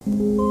Hey,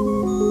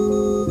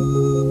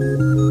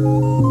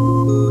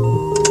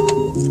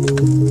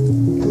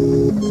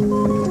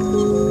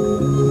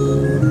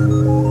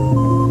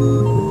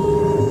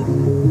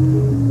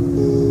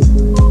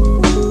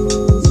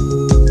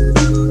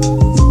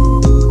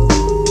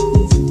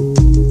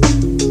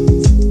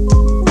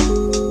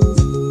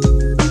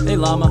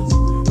 Llama.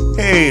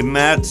 Hey,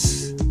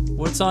 Mets.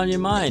 What's on your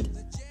mind?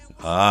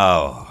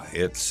 Oh,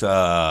 it's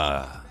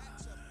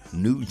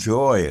new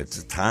joy. It's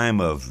a time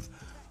of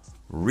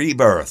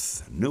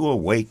rebirth, new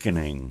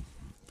awakening,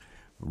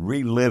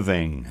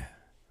 reliving,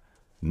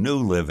 new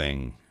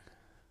living.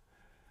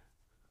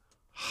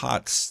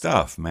 Hot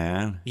stuff,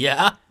 man.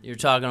 Yeah? You're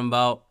talking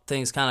about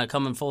things kind of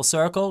coming full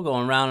circle,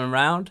 going round and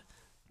round?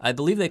 I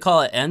believe they call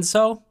it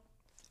ENSO.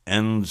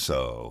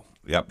 ENSO.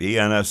 Yep,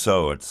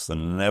 ENSO. It's the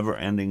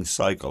never-ending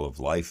cycle of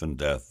life and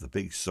death, the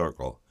big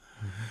circle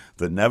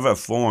that never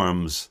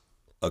forms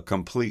a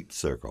complete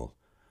circle.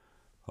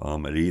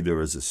 It either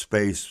is a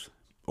space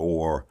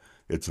or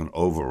it's an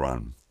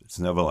overrun. It's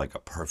never like a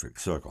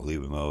perfect circle,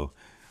 even though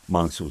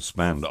monks will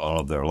spend all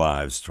of their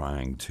lives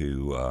trying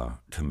to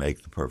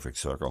make the perfect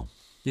circle.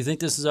 Do you think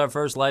this is our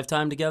first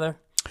lifetime together?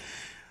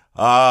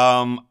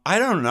 I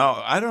don't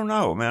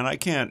know, man. I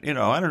can't,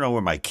 I don't know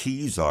where my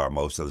keys are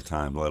most of the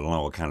time, let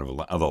alone what kind of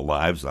other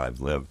lives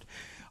I've lived.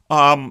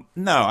 No,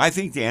 I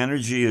think the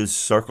energy is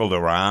circled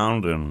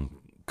around and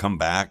come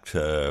back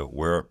to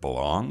where it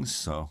belongs.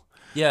 So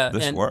Yeah,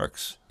 this and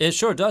works. it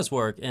sure does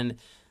work. And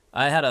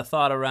I had a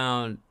thought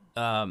around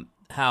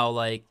how,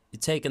 like,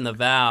 taking the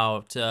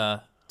vow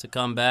to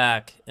come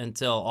back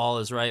until all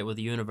is right with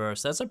the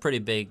universe. That's a pretty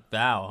big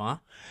vow, huh?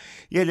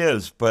 It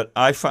is, but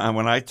I find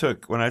when I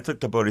took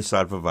the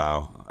Bodhisattva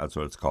vow, that's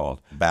what it's called,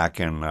 back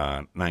in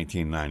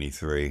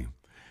 1993,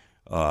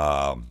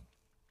 at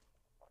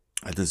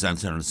the Zen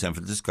Center in San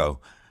Francisco,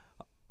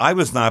 I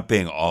was not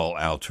being all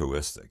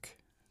altruistic.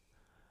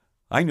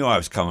 I knew I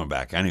was coming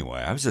back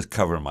anyway. I was just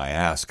covering my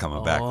ass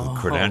coming back with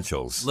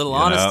credentials. Little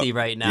honesty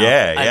right now.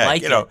 Yeah, I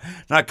like it.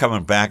 Not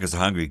coming back as a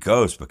hungry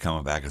ghost, but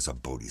coming back as a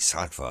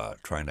bodhisattva,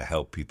 trying to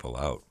help people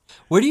out.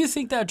 Where do you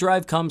think that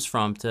drive comes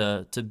from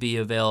to be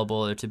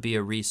available or to be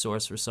a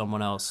resource for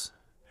someone else?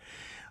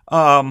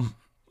 I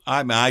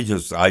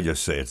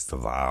just say it's the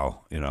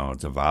vow.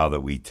 It's a vow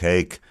that we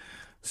take.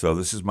 So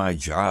this is my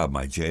job,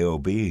 my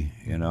job.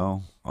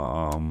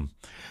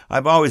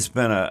 I've always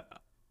been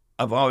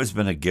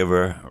a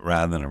giver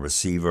rather than a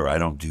receiver. I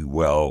don't do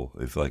well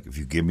if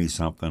you give me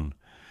something.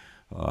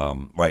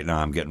 Right now,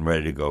 I'm getting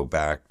ready to go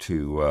back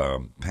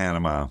to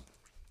Panama.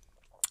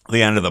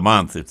 The end of the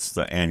month, it's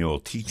the annual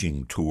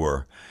teaching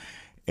tour,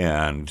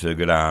 and to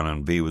go down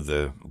and be with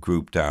the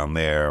group down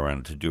there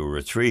and to do a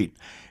retreat.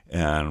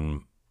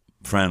 And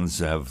friends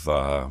have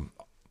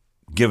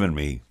given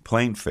me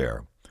plane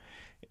fare.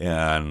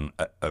 And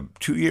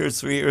 2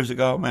 years, 3 years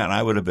ago, man,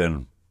 I would have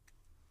been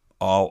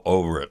all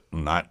over it,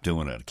 not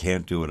doing it. I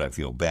can't do it. I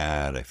feel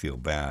bad.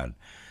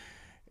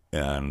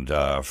 And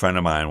a friend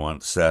of mine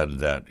once said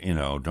that,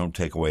 don't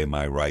take away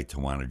my right to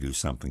want to do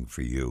something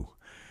for you.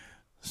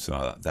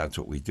 So that's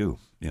what we do.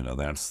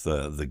 That's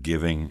the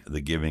giving. The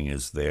giving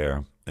is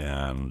there,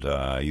 and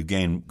you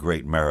gain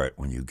great merit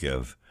when you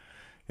give.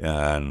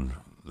 And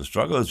the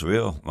struggle is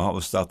real. All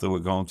the stuff that we're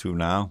going through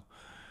now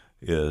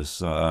is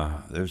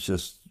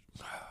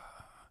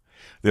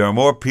there are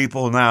more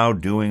people now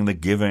doing the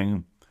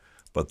giving,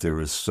 but there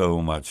is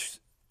so much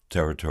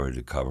territory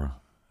to cover.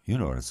 You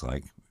know what it's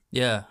like.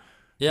 Yeah,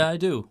 I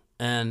do.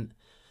 And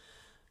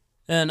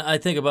I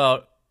think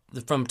about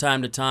from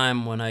time to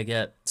time when I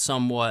get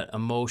somewhat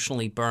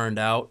emotionally burned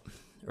out,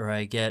 or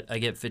I get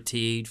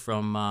fatigued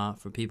from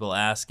people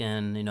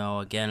asking,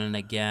 again and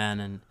again,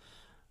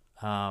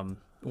 and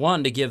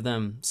wanting to give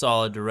them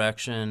solid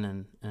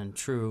direction and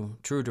true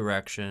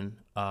direction.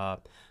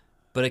 But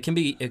it can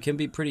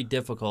be pretty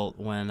difficult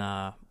when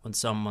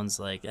someone's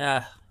like,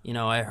 I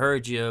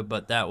heard you,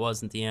 but that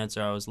wasn't the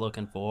answer I was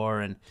looking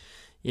for, and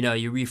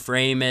you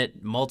reframe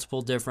it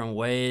multiple different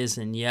ways,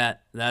 and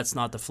yet that's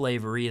not the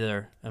flavor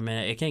either. I mean,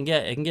 it can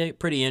get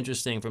pretty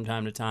interesting from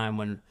time to time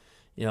when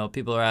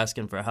people are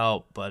asking for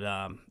help,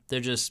 but they're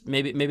just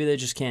maybe they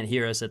just can't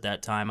hear us at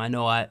that time. I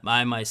know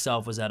I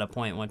myself was at a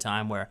point one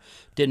time where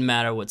it didn't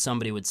matter what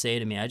somebody would say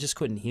to me, I just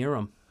couldn't hear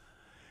them.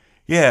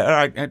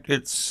 Yeah,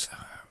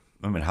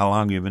 how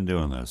long have you been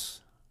doing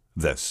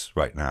this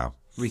right now?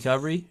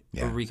 Recovery?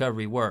 Yeah. Or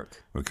recovery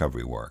work?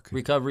 Recovery work.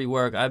 Recovery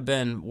work. I've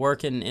been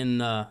working in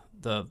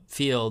the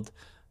field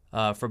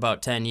for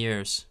about 10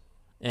 years,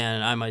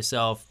 and I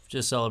myself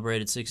just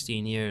celebrated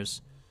 16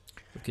 years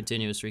of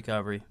continuous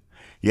recovery.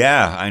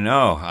 Yeah, I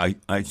know.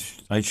 I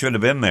should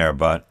have been there,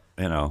 but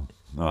Yeah,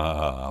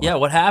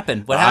 what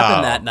happened? What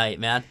happened that night,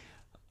 man?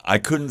 I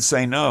couldn't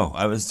say no.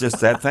 I was just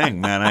that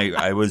thing, man.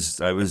 I was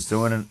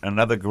doing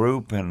another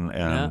group, and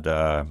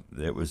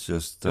it was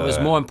just. It was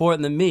more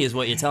important than me, is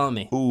what you're telling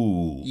me.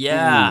 Ooh.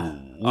 Yeah.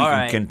 Ooh, we All can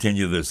right.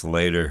 continue this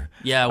later.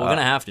 Yeah, we're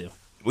gonna have to.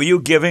 Were you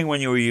giving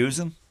when you were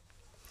using?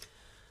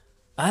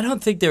 I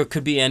don't think there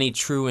could be any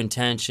true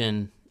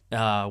intention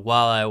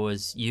while I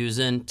was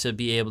using to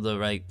be able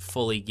to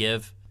fully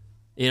give.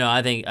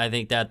 I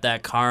think that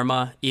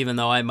karma, even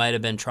though I might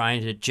have been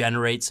trying to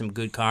generate some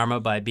good karma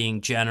by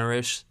being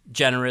generous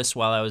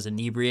while I was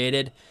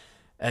inebriated,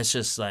 it's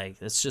just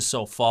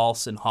so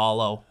false and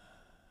hollow.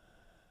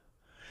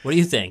 What do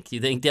you think? Do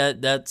you think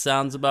that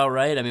sounds about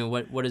right? I mean,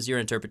 what is your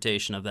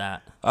interpretation of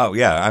that? Oh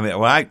yeah, I mean,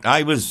 well,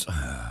 I was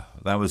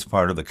that was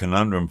part of the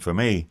conundrum for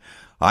me.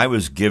 I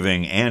was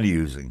giving and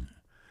using,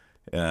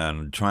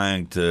 and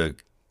trying to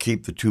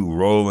keep the two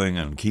rolling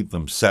and keep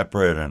them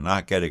separate and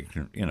not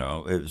getting, it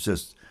was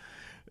just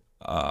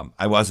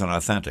I wasn't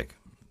authentic,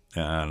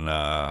 and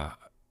I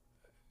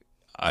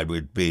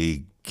would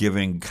be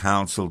giving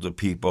counsel to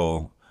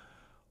people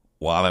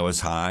while I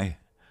was high.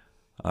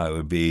 I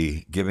would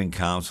be giving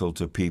counsel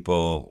to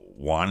people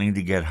wanting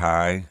to get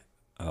high,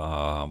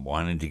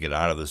 wanting to get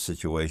out of the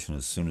situation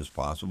as soon as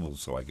possible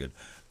so I could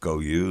go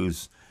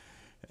use.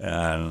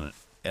 And,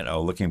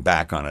 looking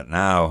back on it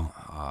now,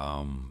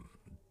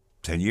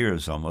 10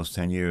 years, almost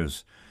 10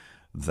 years,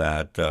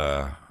 that,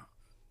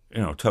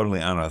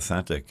 totally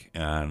unauthentic.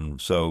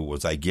 And so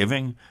was I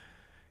giving?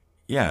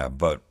 Yeah,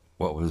 but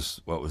what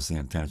was the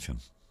intention?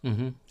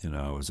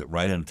 Mm-hmm. Was it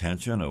right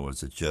intention, or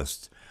was it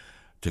just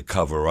to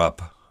cover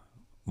up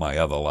my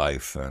other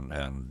life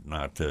and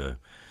not to,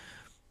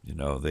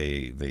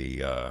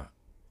 the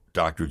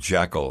Dr.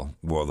 Jekyll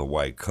wore the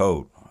white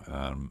coat,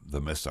 and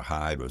the Mr.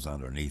 Hyde was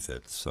underneath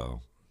it.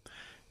 So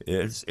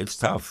it's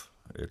tough.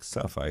 It's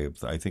tough. I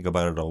think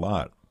about it a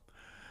lot.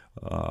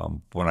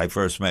 When I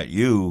first met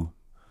you,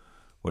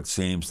 what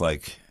seems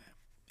like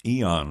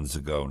eons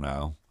ago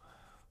now,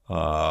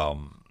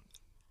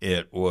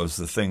 it was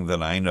the thing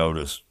that I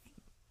noticed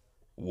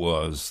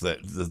was that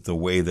the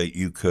way that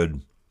you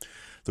could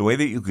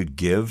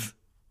give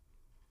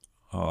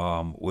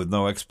with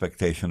no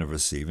expectation of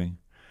receiving,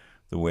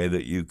 the way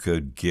that you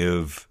could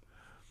give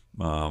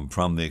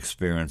from the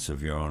experience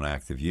of your own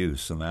active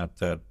use, and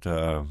that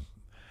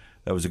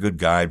was a good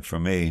guide for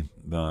me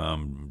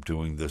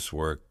doing this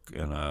work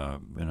in a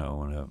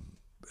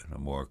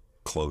more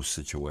close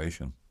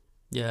situation.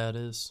 Yeah, it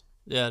is.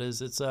 Yeah, it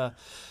is. It's a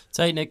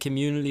tight-knit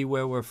community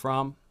where we're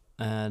from,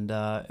 and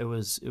it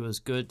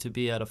was good to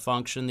be at a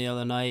function the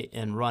other night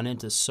and run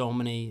into so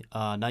many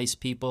nice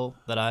people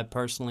that I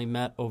personally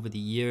met over the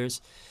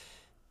years.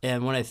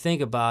 And when I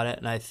think about it,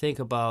 and I think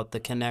about the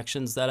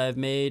connections that I've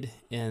made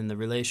and the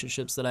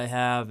relationships that I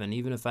have, and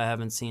even if I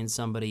haven't seen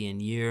somebody in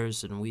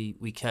years and we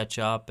catch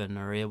up and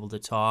are able to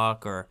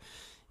talk, or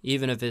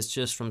even if it's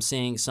just from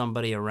seeing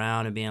somebody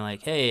around and being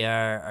like, hey,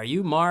 are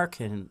you Mark?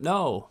 And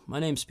no, my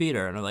name's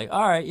Peter. And I'm like,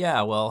 all right,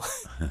 yeah, well,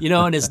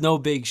 and it's no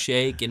big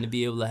shake, and to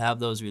be able to have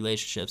those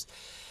relationships.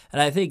 And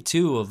I think,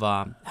 too, of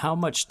how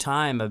much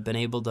time I've been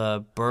able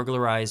to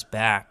burglarize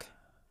back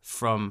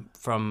from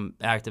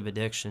active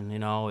addiction.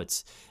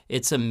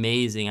 It's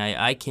amazing.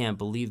 I can't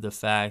believe the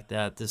fact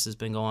that this has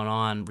been going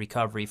on,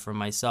 recovery for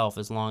myself,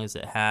 as long as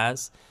it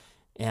has.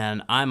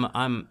 And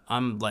I'm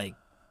like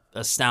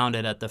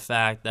astounded at the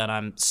fact that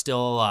I'm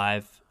still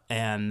alive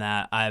and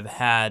that I've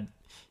had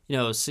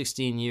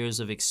 16 years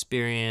of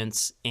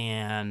experience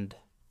and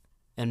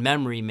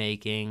memory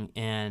making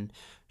and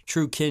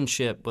true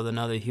kinship with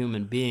another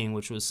human being,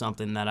 which was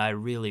something that I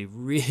really,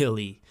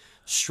 really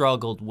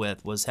struggled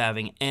with, was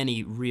having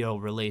any real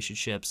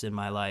relationships in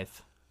my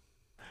life.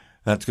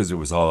 That's because it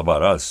was all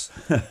about us.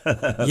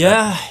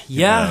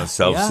 Yeah.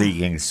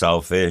 Self-seeking,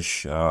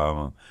 selfish.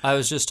 I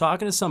was just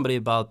talking to somebody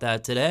about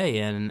that today,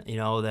 and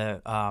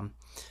that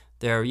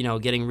they're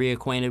getting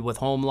reacquainted with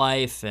home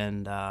life,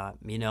 and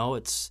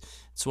it's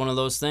one of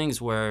those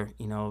things where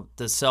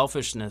the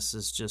selfishness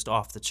is just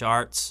off the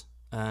charts,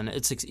 and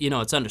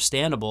it's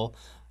understandable.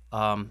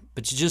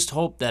 But you just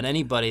hope that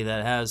anybody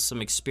that has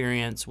some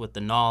experience with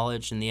the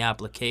knowledge and the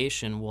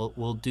application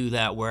will do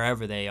that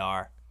wherever they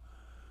are.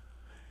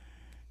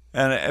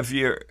 And if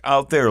you're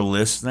out there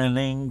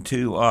listening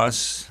to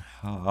us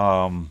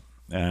and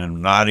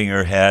nodding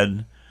your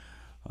head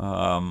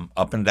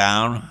up and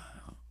down,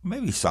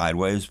 maybe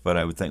sideways, but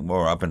I would think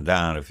more up and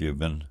down if you've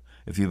been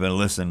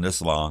listening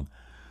this long,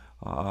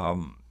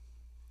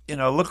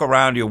 look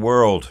around your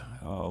world,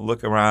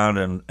 look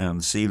around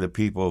and see the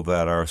people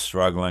that are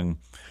struggling,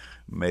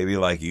 maybe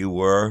like you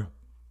were,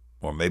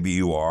 or maybe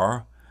you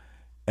are.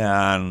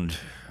 And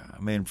I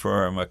mean,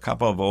 for a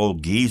couple of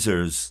old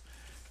geezers,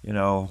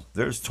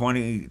 there's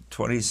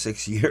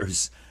 26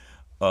 years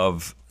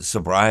of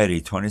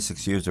sobriety,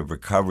 26 years of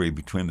recovery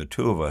between the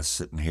two of us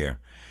sitting here,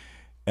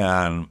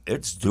 and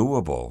it's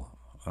doable.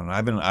 And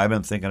I've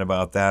been thinking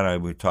about that.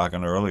 We were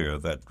talking earlier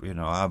that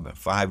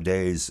 5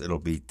 days it'll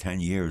be 10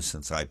 years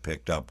since I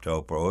picked up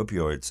dope or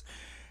opioids,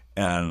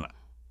 and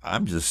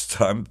I'm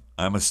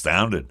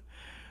astounded.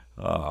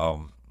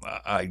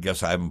 I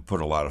guess I haven't put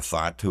a lot of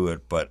thought to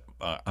it, but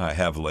I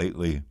have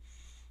lately,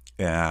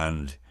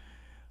 and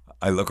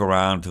I look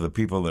around to the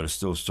people that are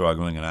still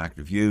struggling in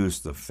active use,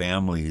 the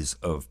families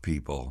of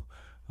people,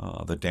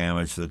 the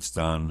damage that's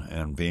done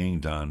and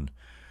being done,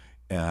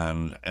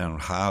 and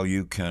how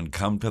you can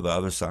come to the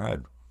other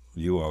side.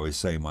 You always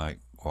say, Mike,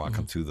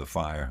 walking through the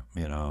fire,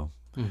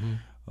 Mm-hmm.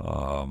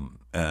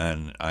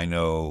 And I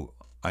know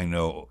I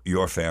know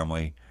your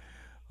family.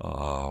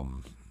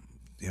 Um,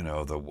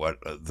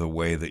 the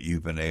way that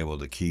you've been able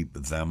to keep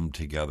them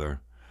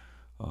together,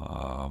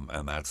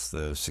 and that's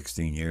the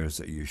 16 years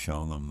that you've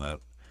shown them that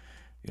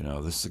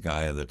this is a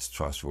guy that's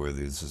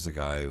trustworthy. This is a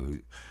guy who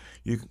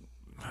you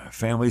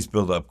families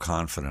build up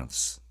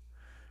confidence.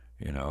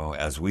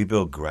 As we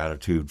build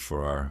gratitude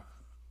for our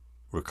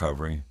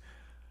recovery,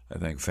 I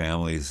think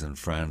families and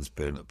friends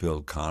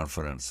build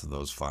confidence, and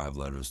those 5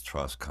 letters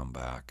trust come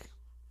back.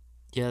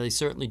 Yeah, they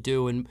certainly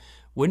do. And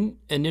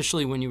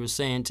initially when you were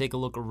saying take a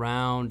look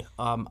around,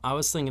 I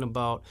was thinking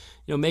about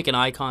making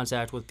eye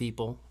contact with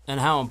people and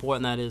how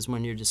important that is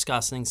when you're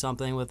discussing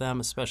something with them,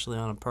 especially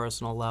on a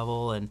personal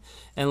level, and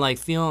like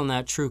feeling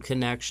that true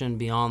connection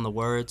beyond the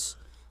words.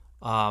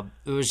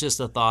 It was just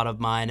a thought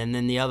of mine. And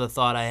then the other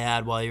thought I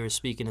had while you were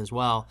speaking as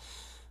well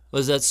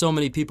was that so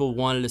many people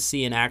wanted to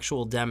see an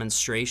actual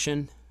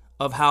demonstration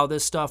of how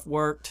this stuff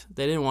worked.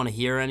 They didn't want to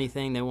hear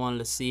anything. They wanted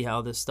to see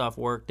how this stuff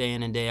worked day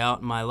in and day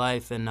out in my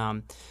life.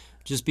 And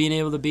just being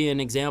able to be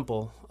an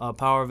example, a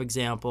power of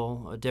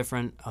example, a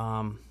different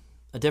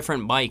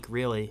mic,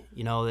 really.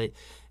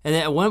 And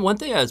then one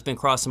thing that's been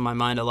crossing my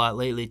mind a lot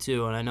lately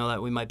too, and I know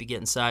that we might be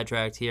getting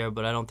sidetracked here,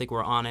 but I don't think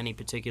we're on any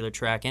particular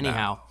track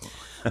anyhow.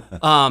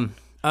 No.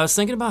 I was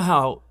thinking about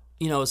how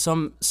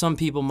some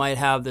people might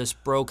have this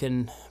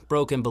broken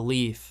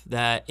belief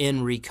that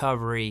in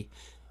recovery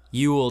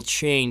you will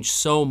change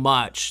so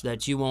much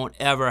that you won't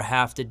ever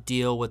have to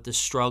deal with the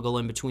struggle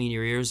in between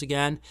your ears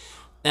again.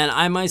 And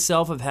I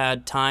myself have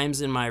had times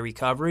in my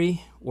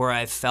recovery where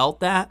I felt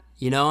that,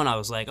 and I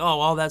was like, oh,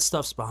 all that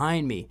stuff's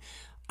behind me.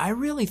 I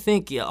really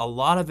think a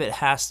lot of it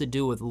has to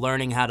do with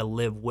learning how to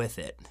live with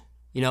it,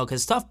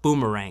 because stuff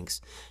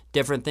boomerangs.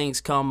 Different things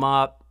come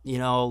up,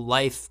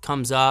 life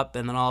comes up,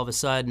 and then all of a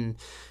sudden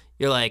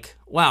you're like,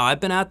 wow,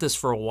 I've been at this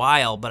for a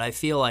while, but I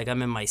feel like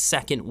I'm in my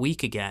second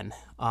week again.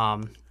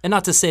 And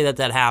not to say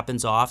that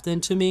happens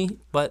often to me,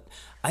 but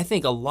I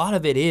think a lot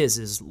of it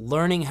is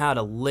learning how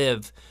to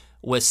live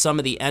with some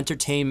of the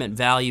entertainment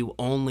value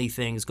only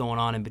things going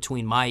on in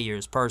between my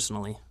ears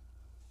personally.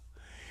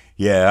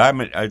 Yeah,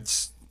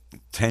 it's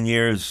 10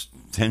 years,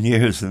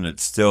 and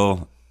it's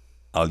still,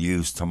 I'll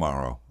use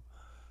tomorrow,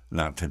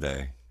 not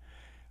today.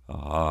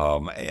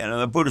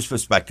 And the Buddhist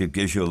perspective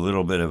gives you a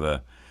little bit of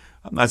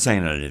I'm not saying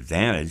an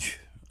advantage,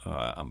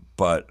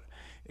 but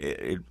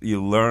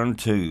you learn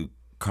to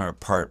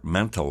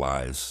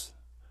compartmentalize.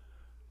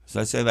 Did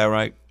I say that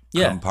right?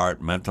 Yeah.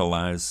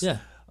 Compartmentalize. Yeah.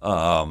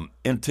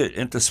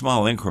 Into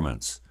small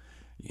increments,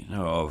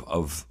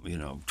 of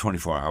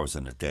 24 hours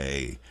in a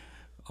day,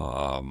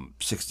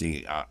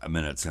 60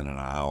 minutes in an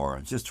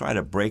hour. Just try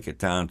to break it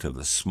down to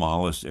the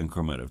smallest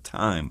increment of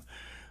time,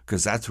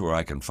 because that's where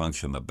I can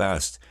function the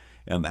best.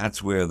 And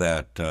that's where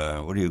that,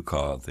 what do you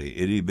call it, the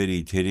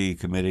itty-bitty-titty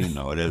committee?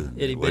 No, it isn't.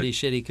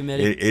 Itty-bitty-shitty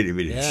committee?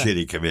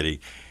 Itty-bitty-shitty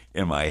committee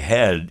in my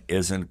head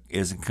isn't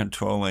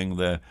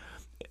controlling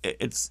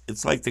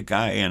it's like the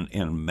guy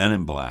in Men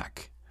in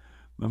Black.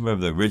 Remember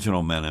the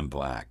original Men in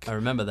Black? I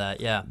remember that,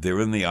 yeah. They're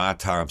in the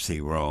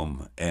autopsy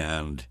room,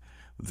 and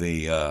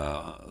the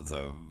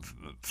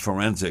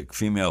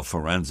female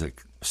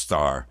forensic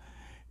star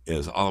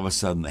is all of a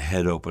sudden the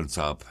head opens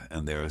up,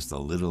 and there's the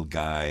little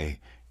guy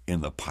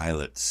in the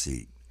pilot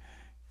seat.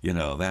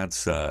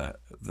 That's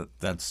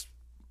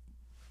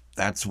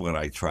what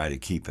I try to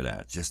keep it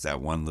at. Just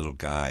that one little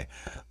guy,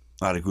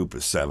 not a group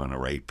of 7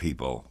 or 8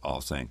 people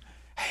all saying,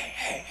 "Hey,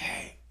 hey,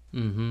 hey."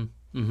 Mm-hmm.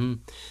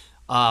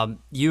 Mm-hmm.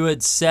 You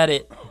had said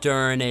it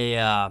during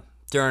a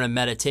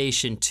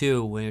meditation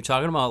too, when you're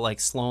talking about like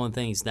slowing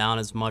things down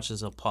as much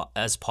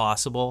as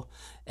possible,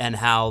 and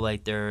how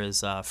like there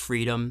is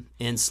freedom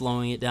in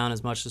slowing it down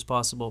as much as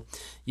possible.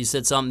 You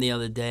said something the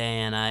other day,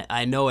 and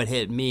I know it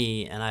hit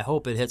me, and I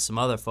hope it hit some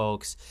other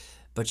folks.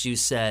 But you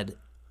said,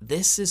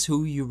 "This is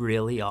who you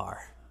really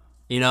are."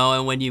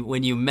 And when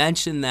you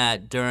mentioned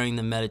that during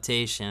the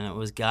meditation, it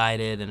was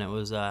guided, and it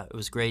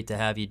was great to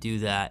have you do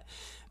that.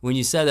 When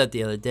you said that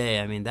the other day,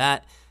 I mean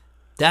I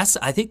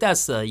think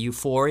that's the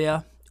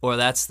euphoria, or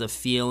that's the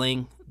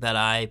feeling that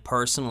I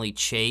personally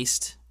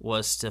chased,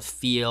 was to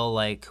feel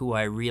like who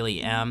I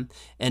really am,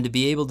 and to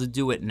be able to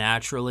do it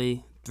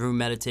naturally through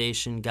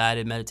meditation,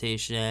 guided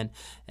meditation,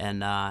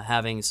 and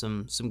having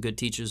some good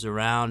teachers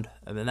around.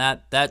 I mean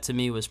that to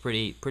me was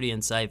pretty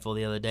insightful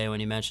the other day when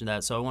you mentioned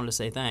that. So I wanted to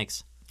say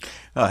thanks.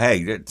 Oh,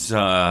 hey, that's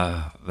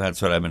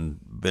what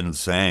I've been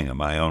saying in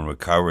my own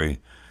recovery.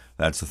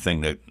 That's the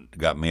thing that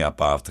got me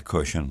up off the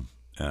cushion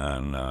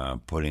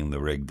and putting the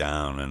rig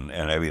down and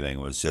everything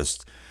was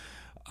just,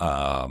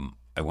 I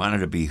wanted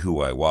to be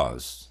who I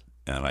was.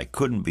 And I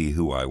couldn't be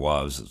who I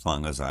was as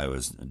long as I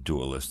was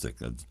dualistic,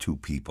 the 2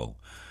 people,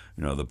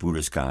 the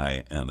Buddhist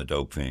guy and the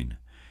dope fiend.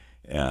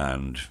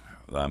 And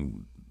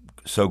I'm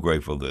so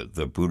grateful that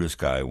the Buddhist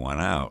guy won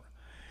out.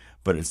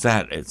 But it's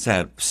that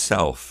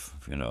self,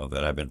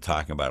 that I've been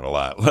talking about a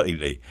lot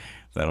lately.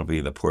 That'll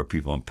be the poor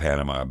people in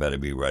Panama. I better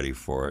be ready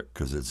for it,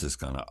 because it's just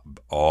going to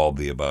all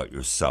be about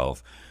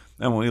yourself.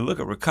 And when we look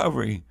at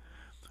recovery,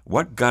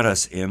 what got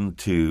us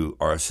into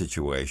our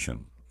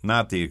situation?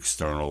 Not the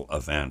external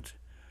event,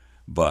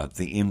 but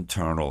the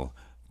internal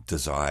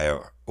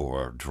desire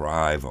or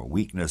drive or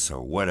weakness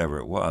or whatever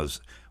it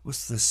was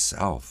the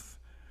self.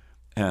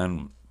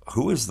 And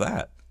who is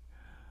that?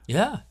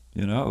 Yeah.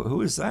 You know,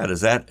 who is that?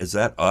 Is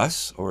that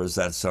us, or is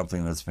that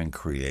something that's been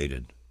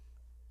created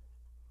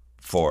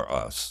for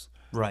us?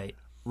 Right.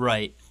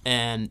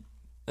 And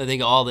I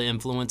think all the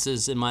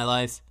influences in my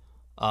life,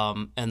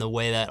 and the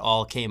way that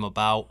all came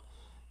about,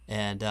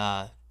 and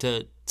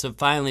to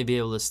finally be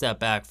able to step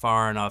back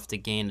far enough to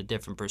gain a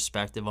different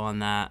perspective on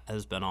that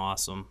has been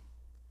awesome.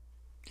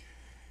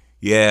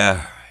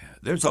 Yeah,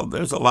 there's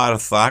a lot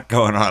of thought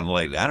going on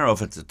lately. I don't know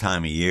if it's the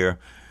time of year.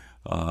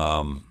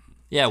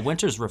 Yeah,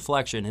 winter's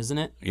reflection, isn't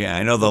it? Yeah,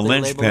 I know the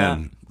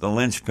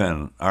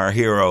linchpin, our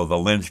hero, the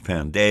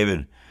linchpin,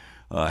 David,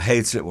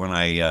 hates it when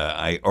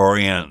I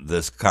orient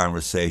this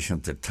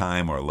conversation to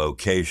time or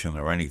location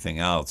or anything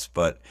else.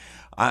 But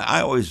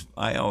I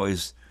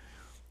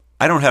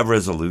don't have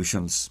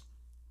resolutions.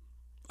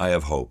 I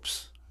have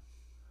hopes.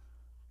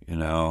 You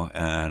know,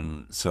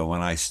 and so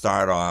when I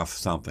start off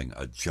something,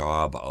 a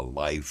job, a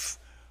life,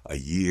 a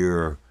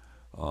year,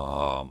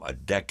 a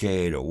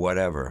decade, or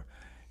whatever,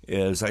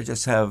 is I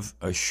just have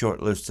a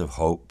short list of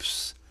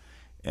hopes.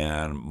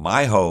 And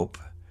my hope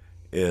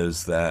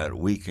is that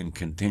we can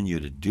continue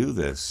to do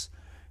this,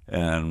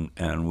 and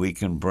we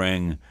can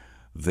bring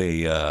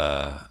the,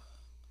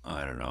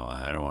 I don't know,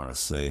 I don't want to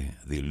say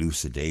the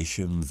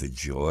elucidation, the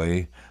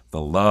joy, the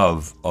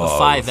love of... The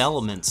 5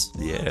 elements.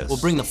 Yes. We'll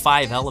bring the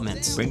 5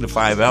 elements. Bring the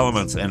 5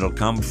 elements, and it'll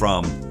come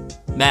from...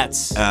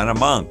 Metz. And a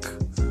monk.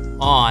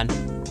 On...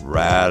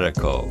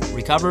 Radical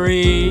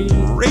Recovery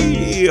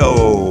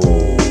Radio.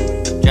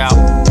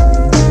 Ciao.